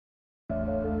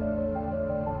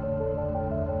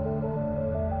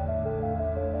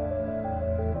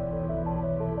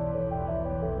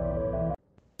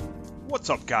What's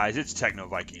up, guys? It's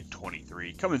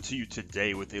TechnoViking23 coming to you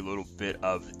today with a little bit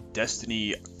of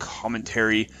Destiny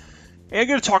commentary. And I'm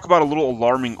going to talk about a little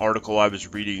alarming article I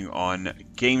was reading on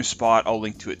Gamespot. I'll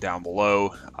link to it down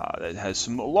below. That has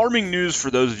some alarming news for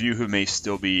those of you who may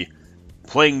still be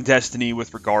playing Destiny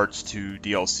with regards to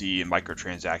DLC and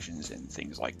microtransactions and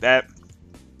things like that.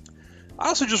 I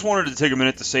also just wanted to take a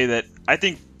minute to say that I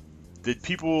think that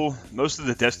people, most of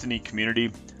the Destiny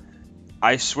community,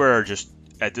 I swear are just,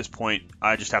 at this point,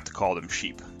 I just have to call them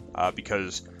sheep,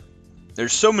 because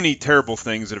there's so many terrible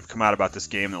things that have come out about this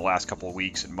game in the last couple of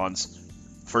weeks and months.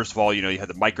 First of all, you had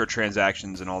the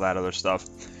microtransactions and all that other stuff.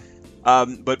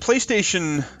 But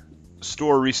PlayStation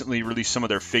Store recently released some of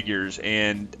their figures,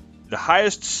 and the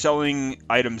highest selling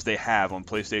items they have on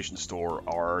PlayStation Store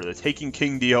are the Taken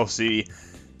King DLC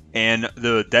and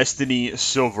the Destiny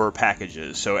Silver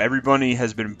packages. So everybody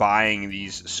has been buying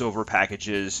these silver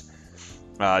packages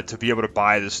to be able to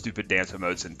buy the stupid dance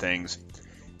emotes and things.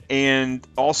 And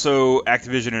also,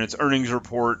 Activision in its earnings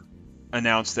report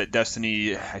announced that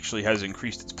Destiny actually has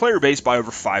increased its player base by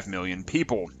over 5 million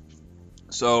people.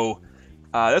 So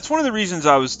that's one of the reasons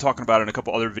I was talking about in a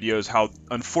couple other videos, how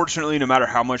unfortunately, no matter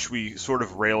how much we sort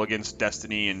of rail against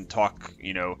Destiny and talk,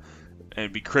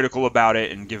 and be critical about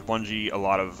it and give Bungie a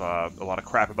lot of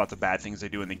crap about the bad things they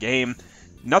do in the game,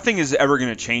 nothing is ever going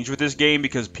to change with this game,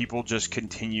 because people just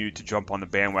continue to jump on the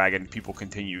bandwagon. People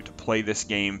continue to play this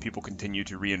game. People continue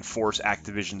to reinforce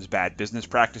Activision's bad business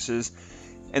practices.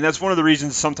 And that's one of the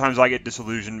reasons sometimes I get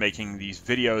disillusioned making these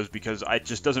videos, because it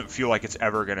just doesn't feel like it's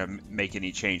ever going to make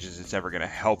any changes. It's ever going to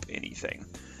help anything.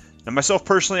 Now, myself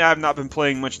personally, I have not been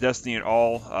playing much Destiny at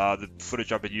all. The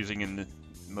footage I've been using in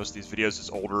most of these videos is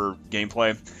older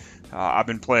gameplay. I've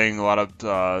been playing a lot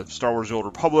of Star Wars The Old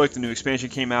Republic. The new expansion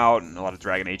came out, and a lot of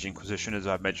Dragon Age Inquisition, as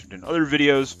I've mentioned in other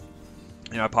videos.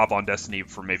 I pop on Destiny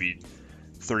for maybe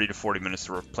 30 to 40 minutes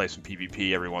to play some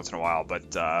PvP every once in a while,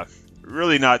 but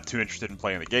really not too interested in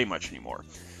playing the game much anymore.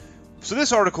 So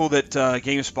this article that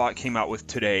GameSpot came out with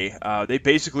today, they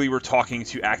basically were talking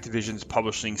to Activision's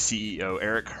publishing CEO,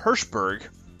 Eric Hirshberg,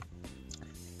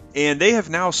 and they have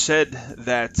now said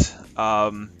that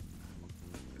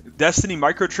Destiny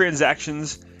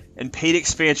microtransactions and paid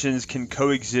expansions can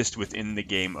coexist within the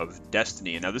game of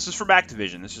Destiny. And now, this is from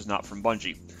Activision. This is not from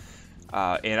Bungie.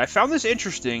 And I found this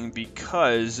interesting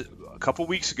because a couple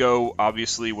weeks ago,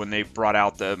 obviously, when they brought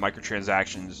out the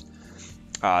microtransactions,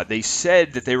 they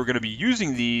said that they were going to be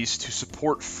using these to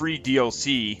support free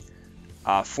DLC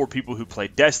for people who play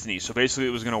Destiny. So basically,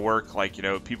 it was going to work like,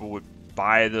 people would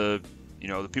buy the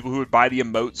people who would buy the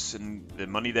emotes, and the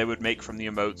money they would make from the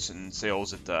emotes and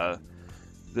sales at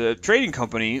the trading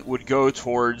company would go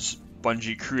towards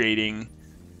Bungie creating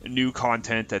new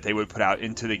content that they would put out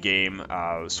into the game,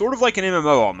 sort of like an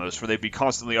MMO almost, where they'd be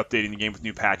constantly updating the game with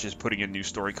new patches, putting in new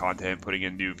story content, putting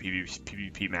in new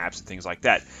PvP maps and things like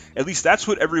that. At least that's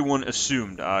what everyone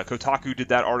assumed. Kotaku did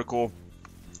that article,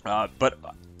 but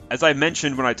as I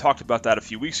mentioned when I talked about that a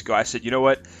few weeks ago, I said, you know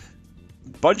what?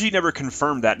 Bungie never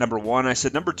confirmed that, number one. I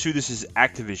said, number two, this is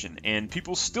Activision, and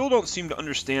people still don't seem to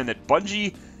understand that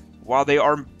Bungie, while they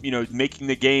are, making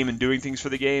the game and doing things for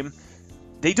the game,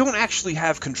 they don't actually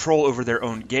have control over their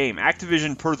own game.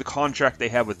 Activision, per the contract they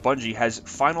have with Bungie, has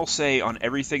final say on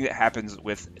everything that happens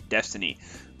with Destiny.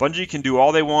 Bungie can do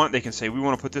all they want. They can say, we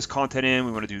want to put this content in,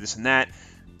 we want to do this and that.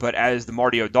 But as the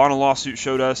Marty O'Donnell lawsuit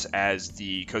showed us, as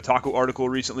the Kotaku article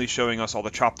recently showing us all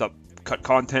the chopped up cut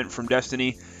content from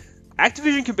Destiny,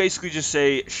 Activision can basically just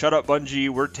say, shut up, Bungie,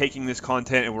 we're taking this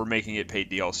content and we're making it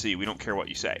paid DLC. We don't care what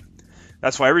you say.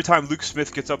 That's why every time Luke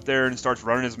Smith gets up there and starts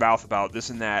running his mouth about this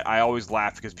and that, I always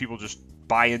laugh, because people just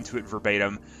buy into it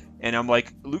verbatim. And I'm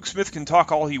like, Luke Smith can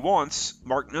talk all he wants.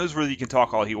 Mark Noseworthy can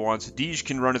talk all he wants. Deej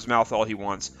can run his mouth all he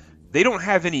wants. They don't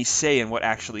have any say in what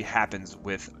actually happens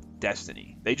with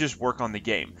Destiny. They just work on the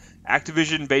game.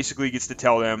 Activision basically gets to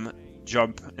tell them,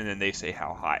 jump, and then they say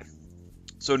how high.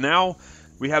 So now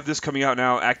we have this coming out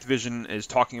now. Activision is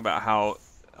talking about how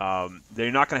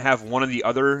they're not going to have one or the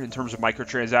other in terms of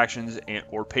microtransactions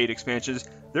or paid expansions.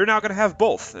 They're now going to have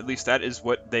both. At least that is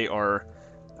what they are.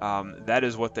 That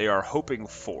is what they are hoping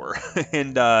for.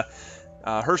 And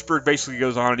Hirshberg basically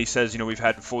goes on and he says, we've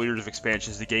had full years of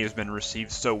expansions. The game has been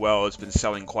received so well. It's been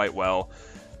selling quite well.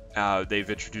 They've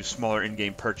introduced smaller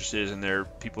in-game purchases, and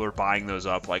people are buying those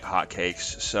up like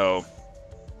hotcakes. So,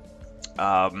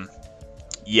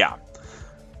 yeah.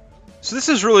 So this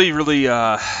is really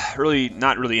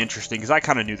not really interesting, because I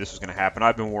kind of knew this was going to happen.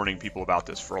 I've been warning people about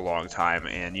this for a long time,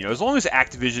 and as long as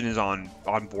Activision is on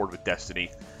board with Destiny,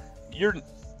 you're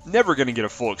never going to get a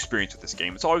full experience with this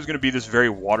game. It's always going to be this very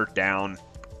watered down,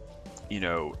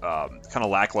 kind of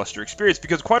lackluster experience,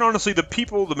 because quite honestly,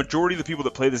 the majority of the people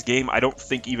that play this game, I don't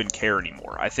think even care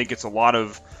anymore. I think it's a lot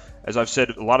of, as I've said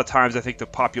a lot of times, I think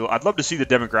I'd love to see the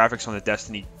demographics on the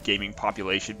Destiny gaming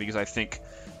population, because I think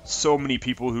so many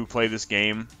people who play this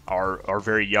game are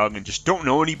very young and just don't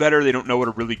know any better. They don't know what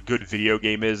a really good video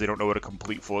game is. They don't know what a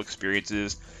complete full experience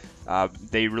is.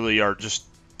 They really are just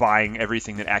buying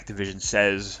everything that Activision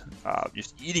says,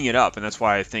 just eating it up. And that's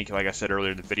why I think, like I said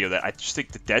earlier in the video, that I just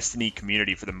think the Destiny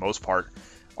community, for the most part,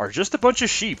 are just a bunch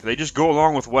of sheep. They just go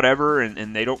along with whatever,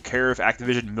 and they don't care if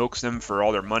Activision milks them for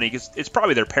all their money, because it's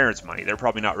probably their parents' money. They're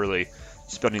probably not really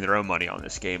spending their own money on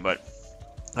this game. But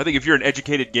I think if you're an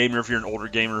educated gamer, if you're an older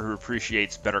gamer who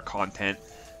appreciates better content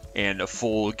and a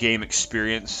full game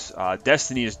experience,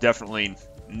 Destiny is definitely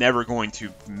never going to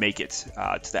make it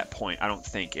to that point, I don't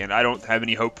think. And I don't have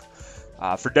any hope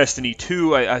for Destiny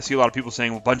 2. I see a lot of people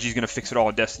saying, well, Bungie's going to fix it all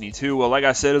in Destiny 2. Well, like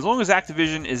I said, as long as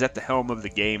Activision is at the helm of the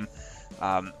game,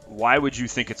 why would you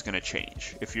think it's going to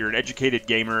change? If you're an educated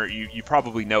gamer, you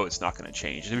probably know it's not going to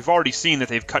change. And we've already seen that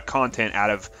they've cut content out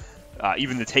of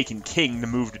even the Taken King to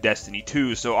move to Destiny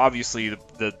 2, so obviously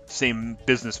the same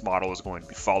business model is going to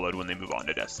be followed when they move on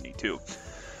to Destiny 2.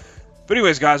 But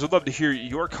anyways, guys, I'd love to hear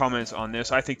your comments on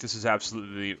this. I think this is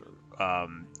absolutely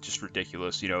just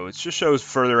ridiculous. It just shows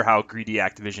further how greedy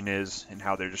Activision is and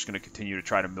how they're just going to continue to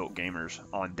try to milk gamers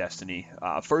on Destiny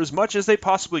for as much as they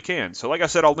possibly can. So like I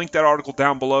said, I'll link that article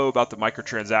down below about the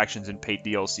microtransactions and paid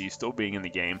DLC still being in the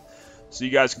game, so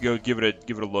you guys can go give it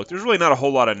a look. There's really not a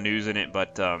whole lot of news in it,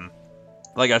 but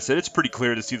like I said, it's pretty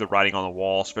clear to see the writing on the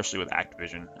wall, especially with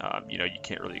Activision. You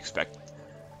can't really expect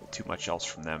too much else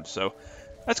from them. So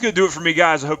that's going to do it for me,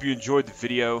 guys. I hope you enjoyed the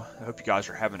video. I hope you guys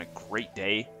are having a great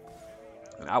day,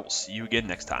 and I will see you again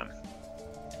next time.